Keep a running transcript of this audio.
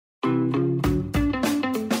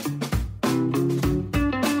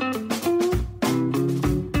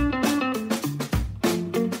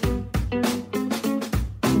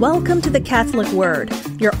Welcome to the Catholic Word,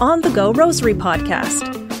 your on-the-go rosary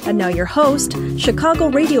podcast. And now your host, Chicago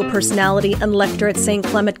radio personality and lector at St.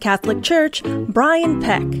 Clement Catholic Church, Brian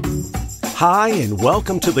Peck. Hi, and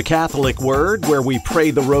welcome to the Catholic Word, where we pray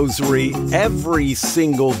the rosary every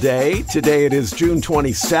single day. Today it is June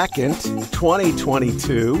 22nd,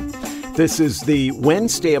 2022. This is the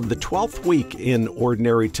Wednesday of the 12th week in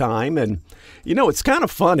Ordinary Time, and you know, it's kind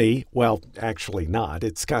of funny. Well, actually not.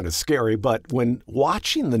 It's kind of scary. But when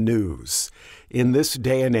watching the news in this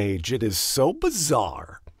day and age, it is so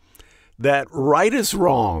bizarre that right is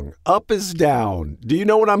wrong, up is down. Do you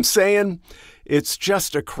know what I'm saying? It's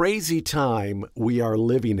just a crazy time we are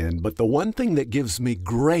living in. But the one thing that gives me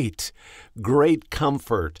great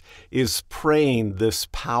comfort is praying this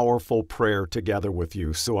powerful prayer together with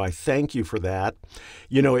you. So I thank you for that.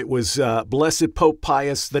 You know, it was Blessed Pope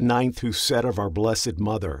Pius IX who said of our Blessed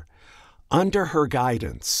Mother, under her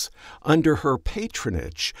guidance, under her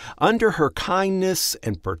patronage, under her kindness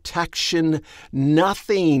and protection,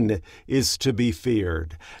 nothing is to be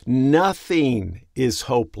feared. Nothing is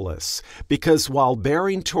hopeless, because while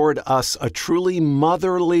bearing toward us a truly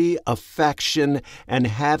motherly affection and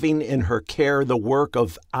having in her care the work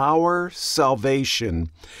of our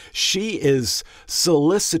salvation, she is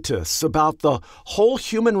solicitous about the whole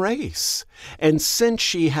human race. And since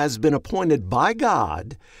she has been appointed by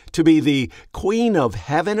God to be the Queen of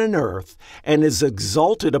heaven and earth and is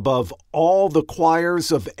exalted above all the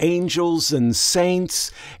choirs of angels and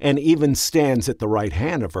saints and even stands at the right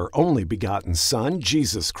hand of her only begotten Son,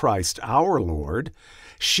 Jesus Christ our Lord,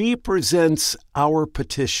 she presents our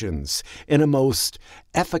petitions in a most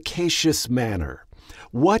efficacious manner.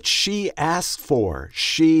 What she asks for,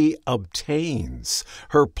 she obtains.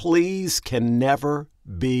 Her pleas can never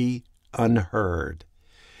be unheard.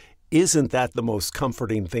 Isn't that the most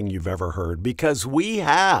comforting thing you've ever heard? Because we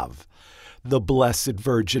have the Blessed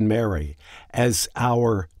Virgin Mary as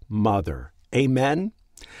our mother. Amen?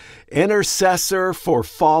 Intercessor for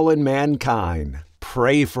fallen mankind,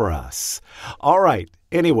 pray for us. All right.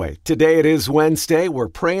 Anyway, today it is Wednesday. We're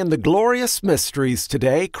praying the glorious mysteries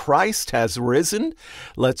today. Christ has risen.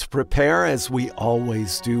 Let's prepare as we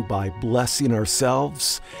always do by blessing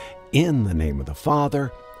ourselves in the name of the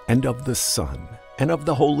Father, and of the Son, and of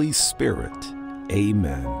the Holy Spirit.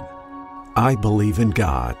 Amen. I believe in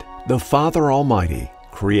God, the Father Almighty,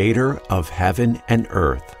 creator of heaven and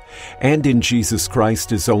earth, and in Jesus Christ,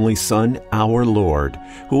 his only Son, our Lord,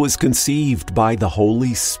 who was conceived by the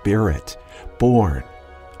Holy Spirit, born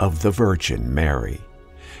of the Virgin Mary.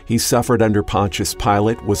 He suffered under Pontius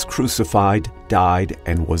Pilate, was crucified, died,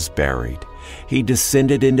 and was buried. He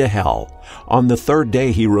descended into hell. On the third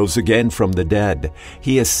day he rose again from the dead.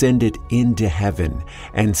 He ascended into heaven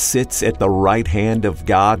and sits at the right hand of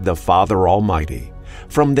God the Father Almighty.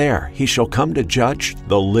 From there he shall come to judge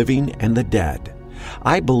the living and the dead.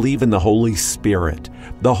 I believe in the Holy Spirit,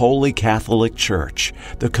 the Holy Catholic Church,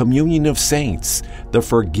 the communion of saints, the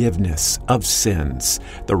forgiveness of sins,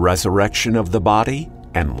 the resurrection of the body,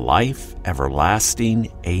 and life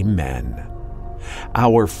everlasting. Amen.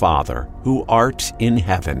 Our Father, who art in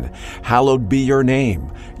heaven, hallowed be your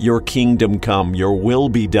name. Your kingdom come, your will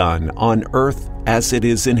be done, on earth as it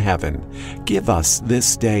is in heaven. Give us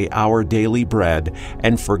this day our daily bread,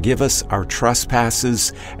 and forgive us our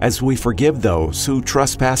trespasses, as we forgive those who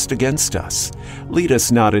trespass against us. Lead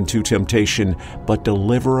us not into temptation, but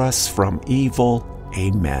deliver us from evil.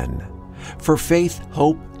 Amen. For faith,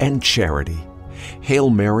 hope, and charity. Hail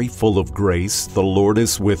Mary, full of grace, the Lord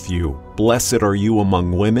is with you. Blessed are you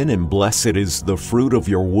among women, and blessed is the fruit of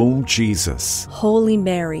your womb, Jesus. Holy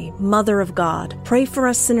Mary, Mother of God, pray for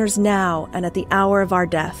us sinners now and at the hour of our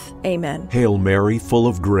death. Amen. Hail Mary, full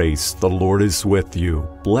of grace, the Lord is with you.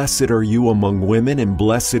 Blessed are you among women, and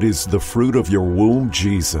blessed is the fruit of your womb,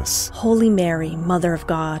 Jesus. Holy Mary, Mother of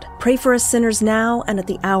God, pray for us sinners now and at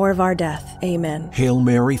the hour of our death. Amen. Hail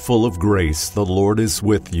Mary, full of grace, the Lord is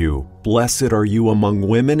with you. Blessed are you among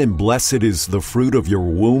women, and blessed is the fruit of your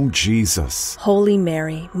womb, Jesus. Holy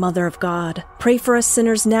Mary, Mother of God, pray for us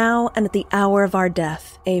sinners now and at the hour of our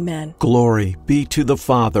death. Amen. Glory be to the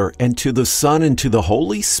Father, and to the Son, and to the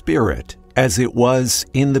Holy Spirit, as it was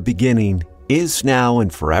in the beginning, is now,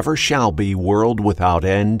 and forever shall be, world without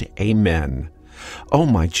end. Amen. O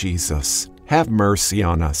my Jesus, have mercy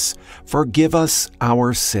on us. Forgive us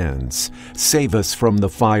our sins. Save us from the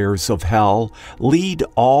fires of hell. Lead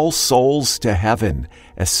all souls to heaven,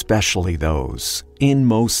 especially those in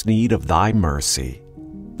most need of thy mercy.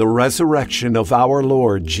 The resurrection of our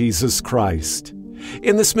Lord Jesus Christ.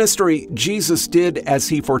 In this mystery, Jesus did as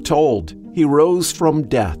he foretold. He rose from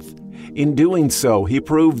death. In doing so, he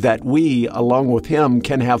proved that we, along with him,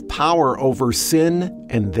 can have power over sin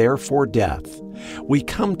and therefore death. We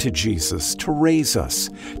come to Jesus to raise us,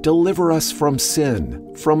 deliver us from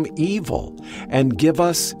sin, from evil, and give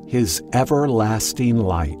us his everlasting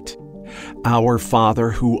light. Our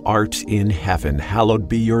Father who art in heaven, hallowed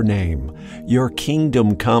be your name. Your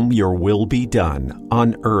kingdom come, your will be done,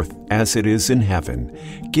 on earth as it is in heaven.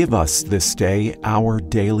 Give us this day our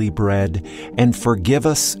daily bread, and forgive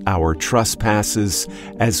us our trespasses,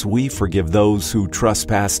 as we forgive those who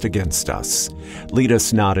trespass against us. Lead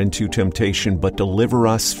us not into temptation, but deliver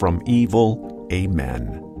us from evil.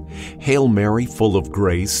 Amen. Hail Mary, full of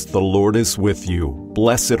grace, the Lord is with you.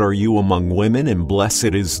 Blessed are you among women, and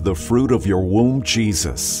blessed is the fruit of your womb,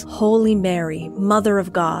 Jesus. Holy Mary, Mother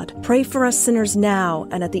of God, pray for us sinners now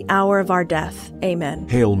and at the hour of our death. Amen.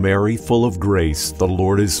 Hail Mary, full of grace, the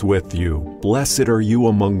Lord is with you. Blessed are you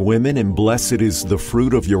among women, and blessed is the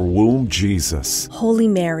fruit of your womb, Jesus. Holy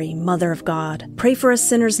Mary, Mother of God, pray for us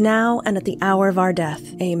sinners now and at the hour of our death.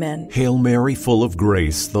 Amen. Hail Mary, full of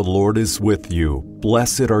grace, the Lord is with you.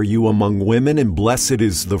 Blessed are you among women, and blessed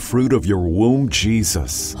is the fruit of your womb,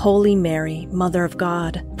 Jesus. Holy Mary, Mother of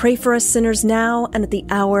God, pray for us sinners now and at the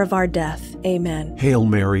hour of our death. Amen. Hail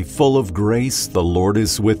Mary, full of grace, the Lord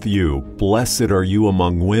is with you. Blessed are you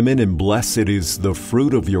among women, and blessed is the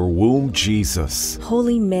fruit of your womb, Jesus.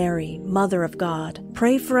 Holy Mary, Mother of God,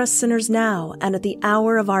 pray for us sinners now and at the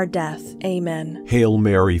hour of our death. Amen. Hail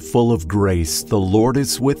Mary, full of grace, the Lord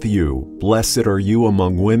is with you. Blessed are you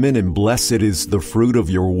among women, and blessed is the fruit of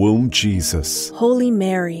your womb, Jesus. Holy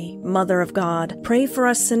Mary, Mother of God, pray for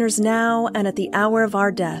us sinners now and at the hour of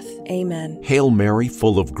our death. Amen. Hail Mary,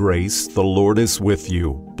 full of grace, the Lord is with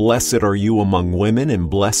you. Blessed are you among women, and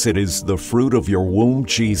blessed is the fruit of your womb,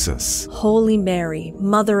 Jesus. Holy Mary,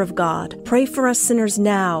 Mother of God, pray for us sinners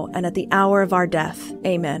now and at the hour of our death.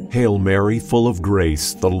 Amen. Hail Mary, full of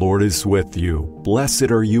grace, the Lord is with you. Blessed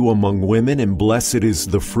are you among women, and blessed is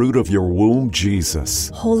the fruit of your womb, Jesus.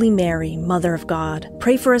 Holy Mary, Mother of God,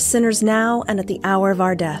 pray for us sinners now and at the hour of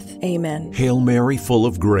our death. Amen. Hail Mary, full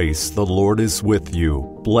of grace, the Lord is with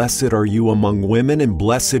you. Blessed are you among women, and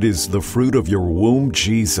blessed is the fruit of your womb,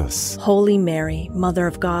 Jesus. Holy Mary, Mother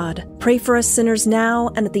of God, pray for us sinners now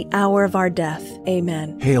and at the hour of our death.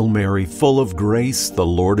 Amen. Hail Mary, full of grace, the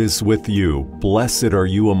Lord is with you. Blessed are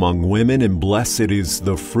you among women, and blessed is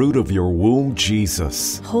the fruit of your womb,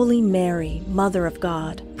 Jesus. Holy Mary, Mother of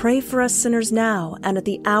God, pray for us sinners now and at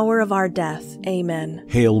the hour of our death. Amen.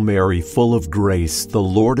 Hail Mary, full of grace, the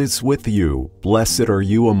Lord is with you. Blessed are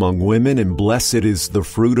you among women, and blessed is the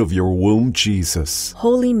fruit of your womb, Jesus.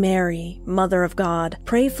 Holy Mary, Mother of God,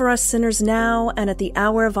 pray for us sinners now and at the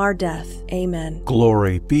hour of our death. Amen.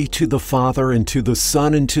 Glory be to the Father, and to the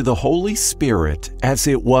Son, and to the Holy Spirit, as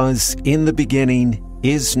it was in the beginning,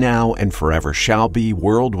 is now, and forever shall be,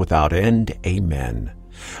 world without end. Amen.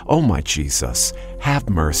 O my Jesus, have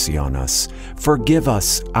mercy on us. Forgive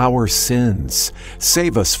us our sins.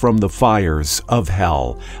 Save us from the fires of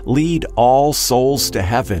hell. Lead all souls to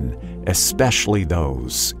heaven, especially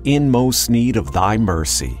those in most need of thy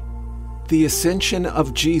mercy. The Ascension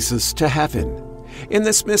of Jesus to heaven. In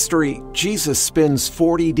this mystery, Jesus spends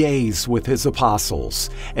 40 days with his apostles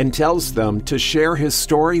and tells them to share his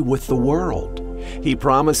story with the world. He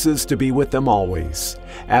promises to be with them always.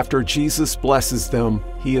 After Jesus blesses them,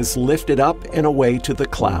 he is lifted up and away to the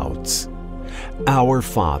clouds. Our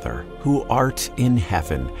Father, who art in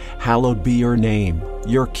heaven, hallowed be your name.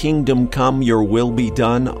 Your kingdom come, your will be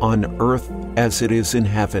done on earth as it is in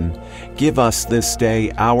heaven. Give us this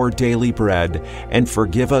day our daily bread, and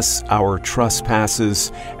forgive us our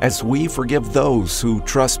trespasses, as we forgive those who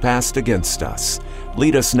trespass against us.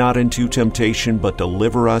 Lead us not into temptation, but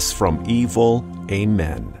deliver us from evil.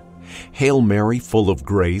 Amen. Hail Mary, full of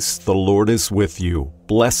grace, the Lord is with you.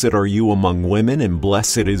 Blessed are you among women, and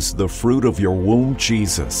blessed is the fruit of your womb,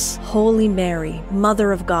 Jesus. Holy Mary,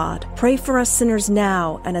 Mother of God, pray for us sinners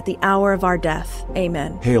now and at the hour of our death.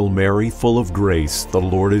 Amen. Hail Mary, full of grace, the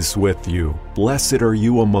Lord is with you. Blessed are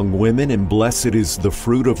you among women, and blessed is the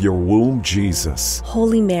fruit of your womb, Jesus.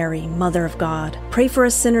 Holy Mary, Mother of God, pray for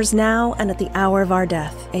us sinners now and at the hour of our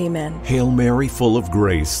death. Amen. Hail Mary, full of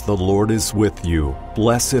grace, the Lord is with you.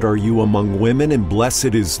 Blessed are you among women, and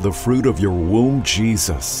blessed is the fruit of your womb,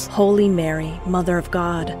 Jesus. Holy Mary, Mother of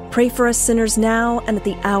God, pray for us sinners now and at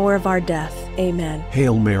the hour of our death. Amen.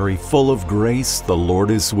 Hail Mary, full of grace, the Lord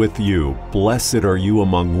is with you. Blessed are you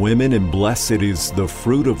among women, and blessed is the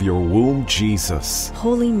fruit of your womb, Jesus.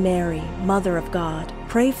 Holy Mary, Mother of God,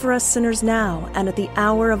 pray for us sinners now and at the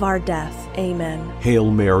hour of our death. Amen.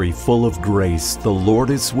 Hail Mary, full of grace, the Lord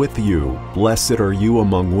is with you. Blessed are you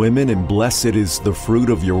among women, and blessed is the fruit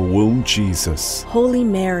of your womb, Jesus. Holy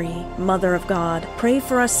Mary, Mother of God, pray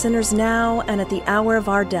for us sinners now and at the hour of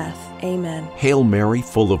our death. Amen. Hail Mary,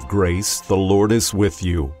 full of grace, the Lord is with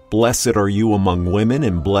you. Blessed are you among women,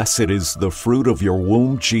 and blessed is the fruit of your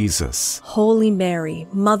womb, Jesus. Holy Mary,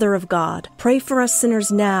 Mother of God, pray for us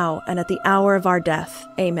sinners now and at the hour of our death.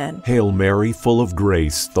 Amen. Hail Mary, full of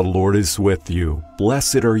grace, the Lord is with you.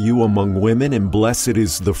 Blessed are you among women, and blessed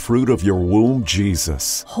is the fruit of your womb,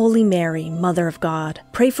 Jesus. Holy Mary, Mother of God,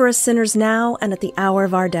 pray for us sinners now and at the hour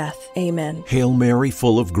of our death. Amen. Hail Mary,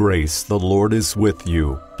 full of grace, the Lord is with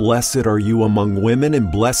you. Blessed are you among women,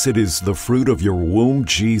 and blessed is the fruit of your womb,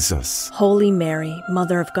 Jesus. Holy Mary,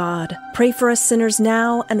 Mother of God, pray for us sinners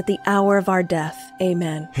now and at the hour of our death.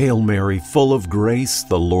 Amen. Hail Mary, full of grace,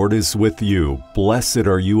 the Lord is with you. Blessed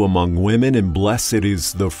are you among women, and blessed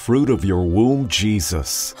is the fruit of your womb,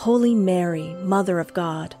 Jesus. Holy Mary, Mother of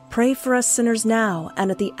God, pray for us sinners now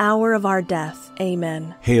and at the hour of our death.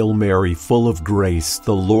 Amen. Hail Mary, full of grace,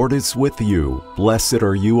 the Lord is with you. Blessed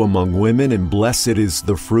are you among women, and blessed is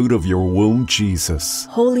the fruit of your womb, Jesus.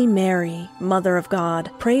 Holy Mary, Mother of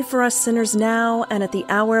God, pray for us sinners now and at the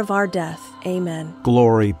hour of our death. Amen.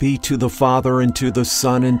 Glory be to the Father, and to the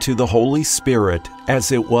Son, and to the Holy Spirit,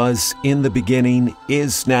 as it was in the beginning,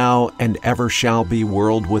 is now, and ever shall be,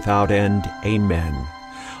 world without end. Amen.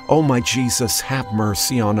 O my Jesus, have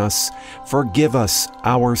mercy on us. Forgive us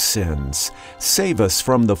our sins. Save us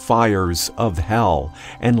from the fires of hell,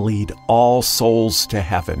 and lead all souls to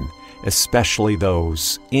heaven, especially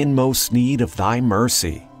those in most need of thy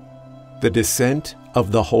mercy. The descent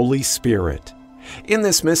of the Holy Spirit. In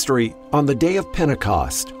this mystery, on the day of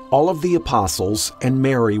Pentecost, all of the apostles and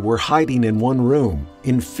Mary were hiding in one room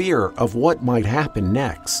in fear of what might happen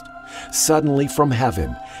next. Suddenly from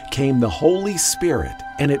heaven came the Holy Spirit,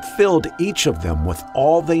 and it filled each of them with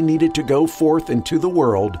all they needed to go forth into the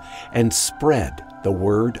world and spread the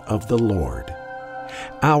word of the Lord.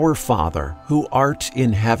 Our Father, who art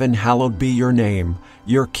in heaven, hallowed be your name.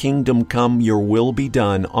 Your kingdom come, your will be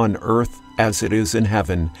done on earth as it is in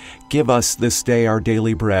heaven. Give us this day our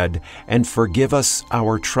daily bread, and forgive us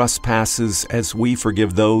our trespasses as we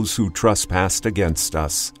forgive those who trespass against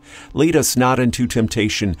us. Lead us not into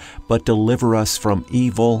temptation, but deliver us from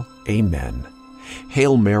evil. Amen.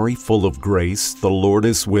 Hail Mary, full of grace, the Lord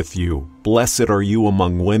is with you. Blessed are you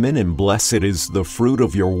among women, and blessed is the fruit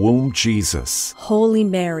of your womb, Jesus. Holy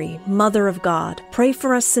Mary, Mother of God, pray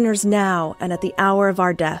for us sinners now and at the hour of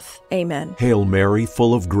our death. Amen. Hail Mary,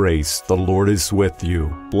 full of grace, the Lord is with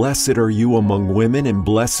you. Blessed are you among women, and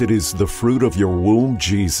blessed is the fruit of your womb,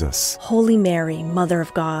 Jesus. Holy Mary, Mother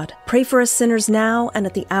of God, pray for us sinners now and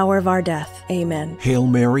at the hour of our death. Amen. Hail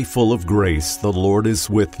Mary, full of grace, the Lord is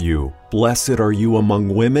with you. Blessed are you among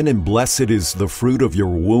women, and blessed is the fruit of your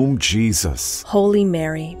womb, Jesus. Holy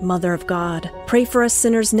Mary, Mother of God, pray for us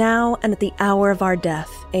sinners now and at the hour of our death.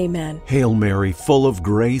 Amen. Hail Mary, full of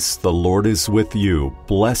grace, the Lord is with you.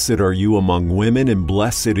 Blessed are you among women, and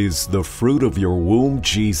blessed is the fruit of your womb,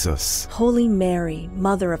 Jesus. Holy Mary,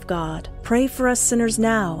 Mother of God, pray for us sinners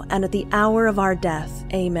now and at the hour of our death.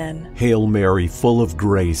 Amen. Hail Mary, full of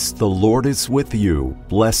grace, the Lord is with you.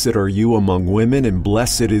 Blessed are you among women, and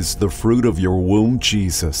blessed is the fruit of your womb,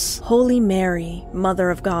 Jesus. Holy Mary, Mother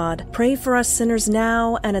of God, pray for us sinners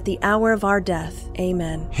now and at the hour of our death.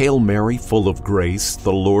 Amen. Hail Mary, full of grace,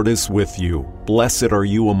 the Lord is with you. Blessed are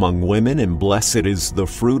you among women, and blessed is the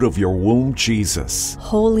fruit of your womb, Jesus.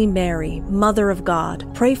 Holy Mary, Mother of God,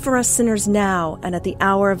 pray for us sinners now and at the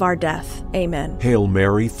hour of our death. Amen. Hail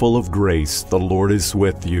Mary, full of grace, the Lord is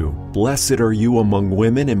with you. Blessed are you among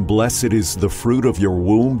women, and blessed is the fruit of your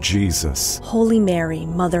womb, Jesus. Holy Mary,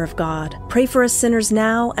 Mother of God, pray for us sinners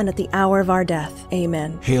now and at the hour of our death.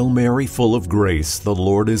 Amen. Hail Mary, full of grace, the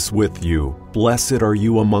Lord is with you. Blessed are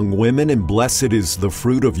you among women, and blessed is the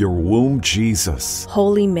fruit of your womb, Jesus.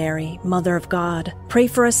 Holy Mary, Mother of God, pray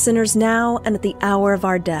for us sinners now and at the hour of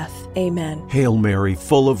our death. Amen. Hail Mary,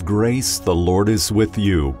 full of grace, the Lord is with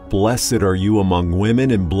you. Blessed are you among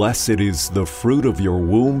women, and blessed is the fruit of your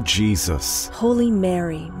womb, Jesus. Holy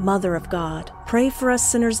Mary, Mother of God, pray for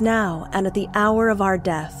us sinners now and at the hour of our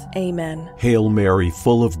death. Amen. Hail Mary,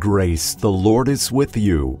 full of grace, the Lord is with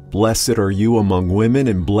you. Blessed are you among women,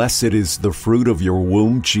 and blessed is the fruit of your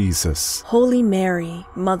womb, Jesus. Holy Mary,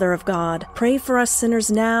 Mother of God, pray for us sinners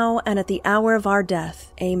now and at the hour of our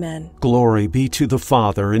death. Amen. Glory be to the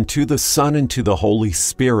Father, and to the Son, and to the Holy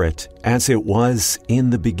Spirit, as it was in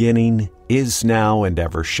the beginning, is now, and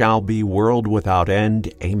ever shall be, world without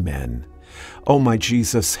end. Amen. O my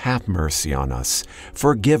Jesus, have mercy on us.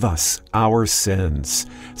 Forgive us our sins.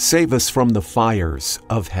 Save us from the fires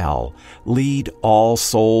of hell. Lead all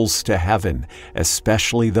souls to heaven,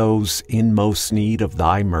 especially those in most need of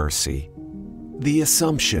thy mercy. The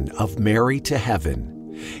Assumption of Mary to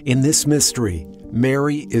heaven. In this mystery,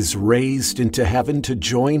 Mary is raised into heaven to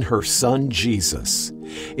join her Son Jesus.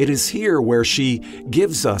 It is here where she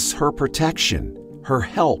gives us her protection, her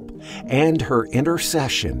help, and her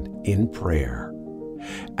intercession in prayer.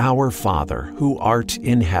 Our Father, who art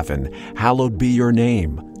in heaven, hallowed be your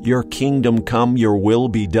name. Your kingdom come, your will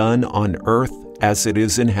be done on earth as it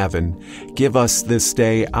is in heaven. Give us this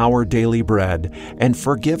day our daily bread, and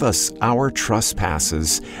forgive us our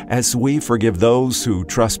trespasses, as we forgive those who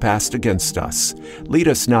trespass against us. Lead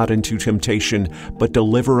us not into temptation, but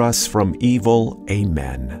deliver us from evil.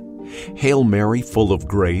 Amen. Hail Mary, full of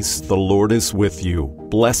grace, the Lord is with you.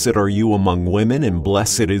 Blessed are you among women, and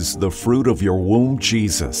blessed is the fruit of your womb,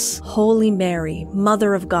 Jesus. Holy Mary,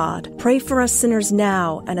 Mother of God, pray for us sinners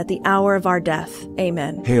now and at the hour of our death.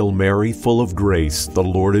 Amen. Hail Mary, full of grace, the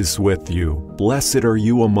Lord is with you. Blessed are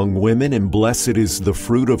you among women, and blessed is the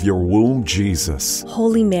fruit of your womb, Jesus.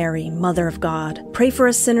 Holy Mary, Mother of God, pray for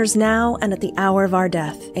us sinners now and at the hour of our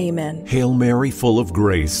death. Amen. Hail Mary, full of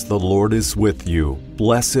grace, the Lord is with you.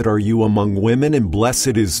 Blessed are you among women, and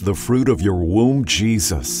blessed is the fruit of your womb,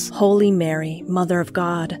 Jesus. Holy Mary, Mother of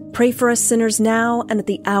God, pray for us sinners now and at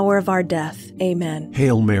the hour of our death. Amen.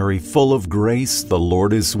 Hail Mary, full of grace, the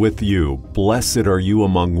Lord is with you. Blessed are you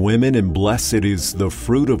among women, and blessed is the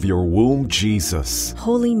fruit of your womb, Jesus.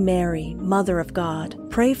 Holy Mary, Mother of God,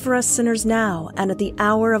 pray for us sinners now and at the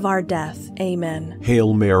hour of our death. Amen.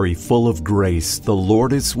 Hail Mary, full of grace, the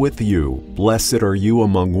Lord is with you. Blessed are you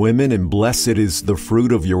among women, and blessed is the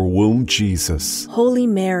fruit of your womb, Jesus. Holy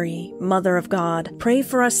Mary, Mother of God, pray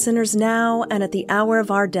for us sinners now and at the hour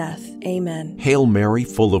of our death. Amen. Hail Mary,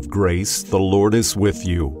 full of grace, the Lord is with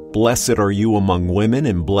you. Blessed are you among women,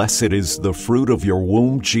 and blessed is the fruit of your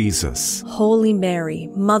womb, Jesus. Holy Mary,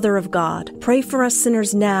 Mother of God, pray for us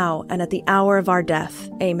sinners now and at the hour of our death.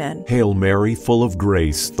 Amen. Hail Mary, full of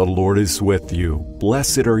grace, the Lord is with you.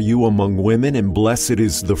 Blessed are you among women, and blessed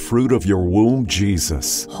is the fruit of your womb,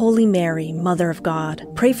 Jesus. Holy Mary, Mother of God,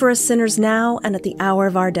 pray for us sinners now and at the hour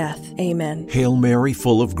of our death. Amen. Hail Mary,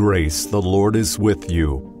 full of grace, the Lord is with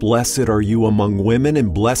you. Blessed are you among women,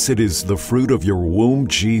 and blessed is the fruit of your womb,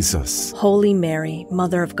 Jesus. Holy Mary,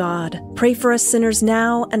 Mother of God, pray for us sinners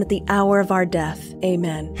now and at the hour of our death.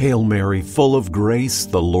 Amen. Hail Mary, full of grace,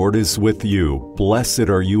 the Lord is with you. Blessed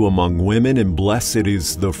are you among women, and blessed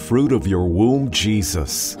is the fruit of your womb,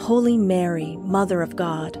 Jesus. Holy Mary, Mother of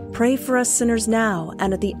God, pray for us sinners now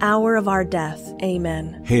and at the hour of our death.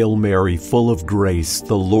 Amen. Hail Mary, full of grace,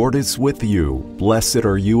 the Lord is with you. Blessed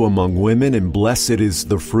are you among women, and blessed is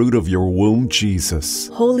the fruit of your womb, Jesus.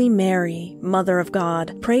 Holy Mary, Mother of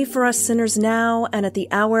God, pray for us sinners now and at the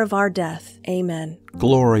hour of our death. Amen.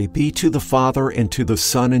 Glory be to the Father, and to the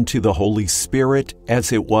Son, and to the Holy Spirit,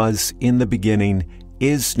 as it was in the beginning,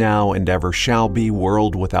 is now, and ever shall be,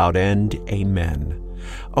 world without end. Amen.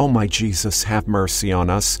 O my Jesus, have mercy on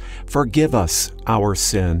us. Forgive us our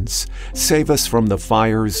sins. Save us from the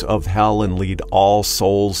fires of hell, and lead all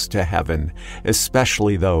souls to heaven,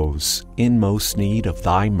 especially those in most need of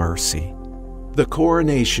thy mercy. The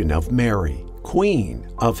coronation of Mary, Queen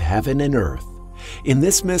of heaven and earth. In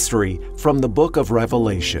this mystery from the book of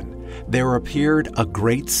Revelation, there appeared a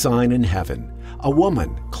great sign in heaven, a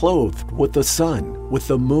woman clothed with the sun, with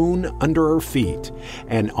the moon under her feet,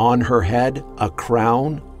 and on her head a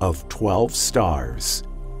crown of 12 stars.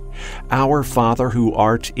 Our Father, who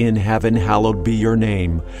art in heaven, hallowed be your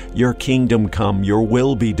name. Your kingdom come, your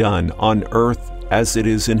will be done, on earth as it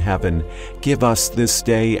is in heaven. Give us this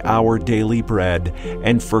day our daily bread,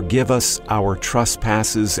 and forgive us our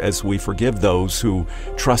trespasses as we forgive those who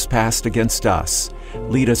trespass against us.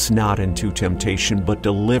 Lead us not into temptation, but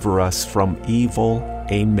deliver us from evil.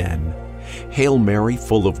 Amen. Hail Mary,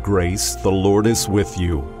 full of grace, the Lord is with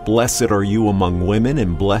you. Blessed are you among women,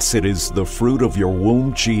 and blessed is the fruit of your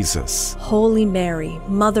womb, Jesus. Holy Mary,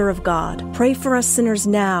 Mother of God, pray for us sinners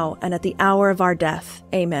now and at the hour of our death.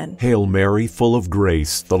 Amen. Hail Mary, full of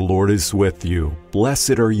grace, the Lord is with you.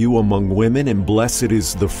 Blessed are you among women, and blessed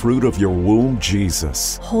is the fruit of your womb,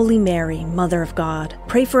 Jesus. Holy Mary, Mother of God,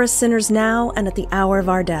 pray for us sinners now and at the hour of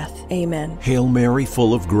our death. Amen. Hail Mary,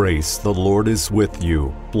 full of grace, the Lord is with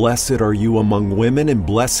you. Blessed are you among women, and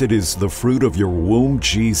blessed is the fruit of your womb,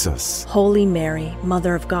 Jesus. Holy Mary,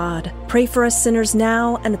 Mother of God, pray for us sinners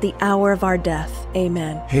now and at the hour of our death.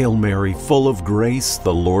 Amen. Hail Mary, full of grace,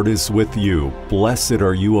 the Lord is with you. Blessed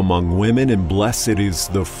are you among women, and blessed is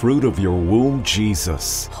the fruit of your womb,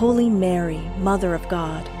 Jesus. Holy Mary, Mother of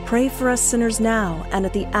God, pray for us sinners now and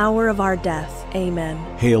at the hour of our death. Amen.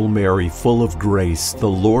 Hail Mary, full of grace, the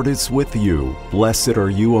Lord is with you. Blessed are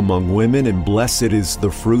you among women, and blessed is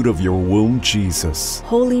the fruit of your womb, Jesus.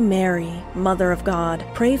 Holy Mary, Mother of God,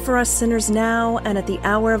 pray for us sinners now and at the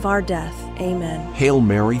hour of our death. Amen. Hail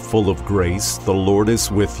Mary, full of grace, the Lord is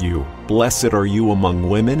with you. Blessed are you among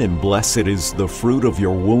women, and blessed is the fruit of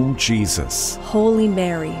your womb, Jesus. Holy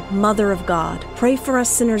Mary, Mother of God, pray for us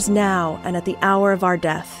sinners now and at the hour of our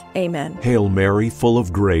death. Amen. Hail Mary, full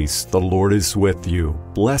of grace, the Lord is with you.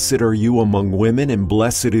 Blessed are you among women, and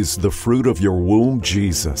blessed is the fruit of your womb,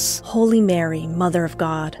 Jesus. Holy Mary, Mother of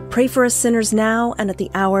God, pray for us sinners now and at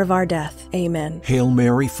the hour of our death. Amen. Hail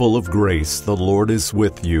Mary, full of grace, the Lord is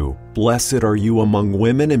with you. Blessed are you among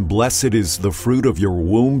women, and blessed is the fruit of your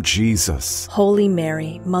womb, Jesus. Holy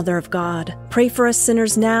Mary, Mother of God, pray for us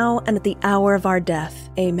sinners now and at the hour of our death.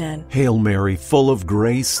 Amen. Hail Mary, full of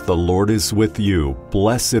grace, the Lord is with you.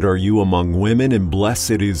 Blessed are you among women, and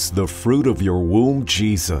blessed is the fruit of your womb,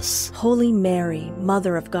 Jesus. Holy Mary,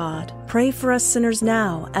 Mother of God, pray for us sinners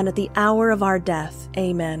now and at the hour of our death.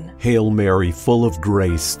 Amen. Hail Mary, full of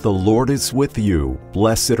grace, the Lord is with you.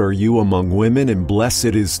 Blessed are you among women, and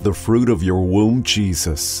blessed is the fruit of your womb,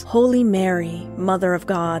 Jesus. Holy Mary, Mother of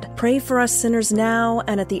God, pray for us sinners now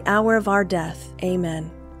and at the hour of our death.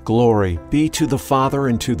 Amen. Glory be to the Father,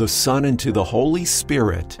 and to the Son, and to the Holy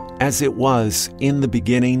Spirit, as it was in the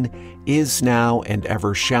beginning, is now, and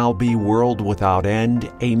ever shall be, world without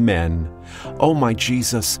end. Amen. O my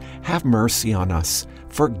Jesus, have mercy on us.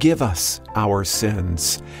 Forgive us our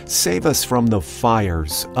sins. Save us from the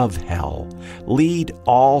fires of hell. Lead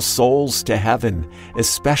all souls to heaven,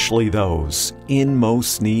 especially those in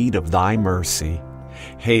most need of thy mercy.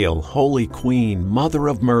 Hail, Holy Queen, Mother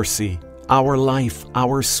of Mercy, our life,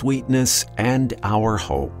 our sweetness, and our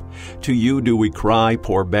hope. To you do we cry,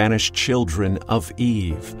 poor banished children of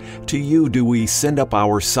Eve. To you do we send up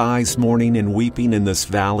our sighs, mourning and weeping in this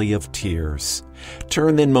valley of tears.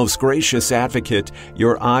 Turn then, most gracious Advocate,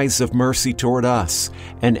 your eyes of mercy toward us,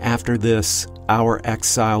 and after this, our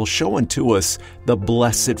exile, show unto us the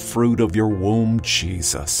blessed fruit of your womb,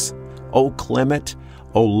 Jesus. O clement,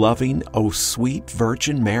 O loving, O sweet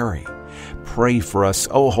Virgin Mary, pray for us,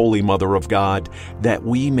 O Holy Mother of God, that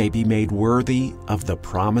we may be made worthy of the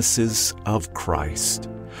promises of Christ.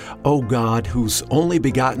 O God, whose only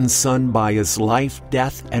begotten Son by his life,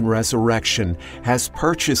 death, and resurrection has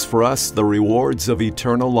purchased for us the rewards of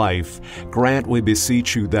eternal life, grant, we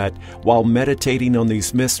beseech you, that while meditating on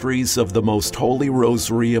these mysteries of the most holy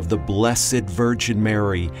rosary of the Blessed Virgin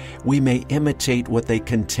Mary, we may imitate what they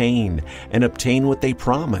contain and obtain what they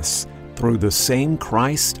promise. Through the same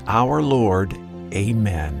Christ our Lord.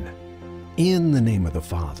 Amen. In the name of the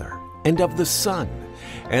Father, and of the Son,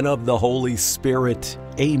 and of the Holy Spirit.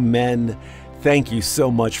 Amen. Thank you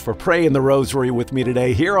so much for praying the rosary with me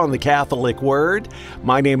today here on the Catholic Word.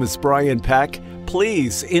 My name is Brian Peck.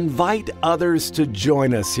 Please invite others to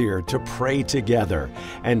join us here to pray together.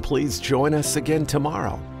 And please join us again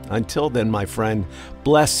tomorrow. Until then, my friend,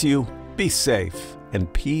 bless you, be safe,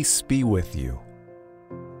 and peace be with you.